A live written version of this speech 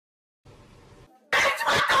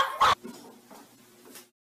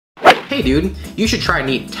hey dude, you should try and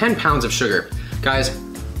eat 10 pounds of sugar. Guys,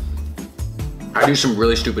 I do some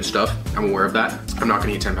really stupid stuff. I'm aware of that. I'm not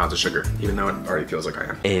gonna eat 10 pounds of sugar, even though it already feels like I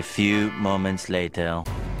am. A few moments later.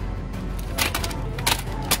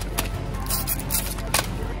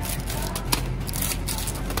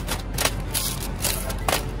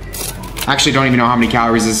 I actually don't even know how many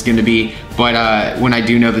calories this is gonna be, but when I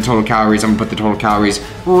do know the total calories, I'm gonna put the total calories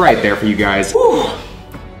right there for you guys. Whew.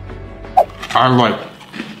 I'm like,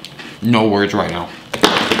 no words right now.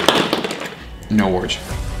 No words.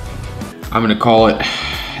 I'm gonna call it,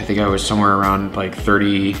 I think I was somewhere around like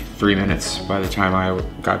 33 minutes by the time I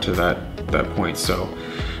got to that point. So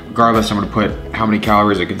regardless, I'm gonna put how many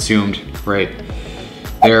calories I consumed right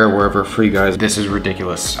there, wherever, for you guys. This is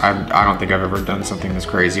ridiculous. I don't think I've ever done something this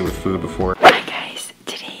crazy with food before. Hi guys,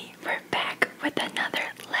 today we're back with another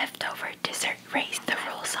leftover dessert race. The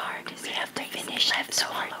rules are we have to finish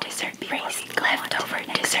leftover dessert race. Leftover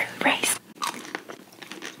dessert race.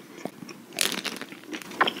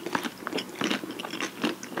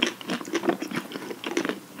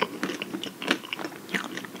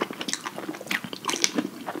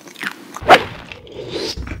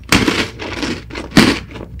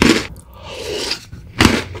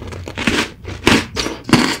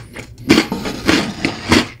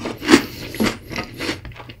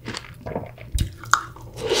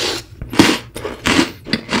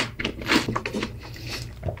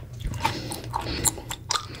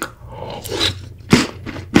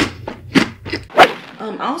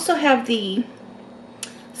 I also have the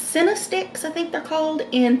Cinna sticks, I think they're called,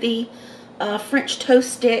 and the French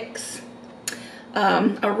toast sticks.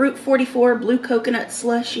 A Route 44 blue coconut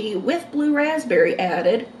slushy with blue raspberry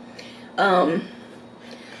added. I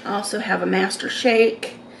also have a Master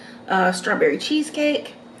Shake, strawberry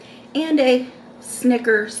cheesecake, and a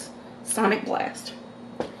Snickers Sonic Blast.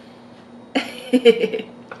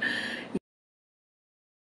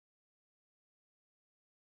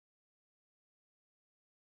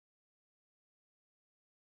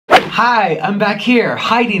 Hi, I'm back here,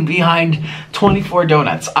 hiding behind 24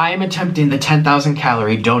 donuts. I am attempting the 10,000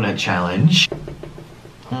 calorie donut challenge.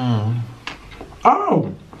 Oh!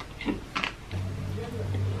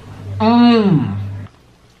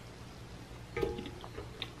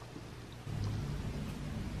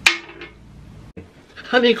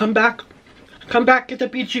 Honey, come back. Come back, get the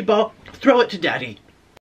beachy ball. Throw it to Daddy.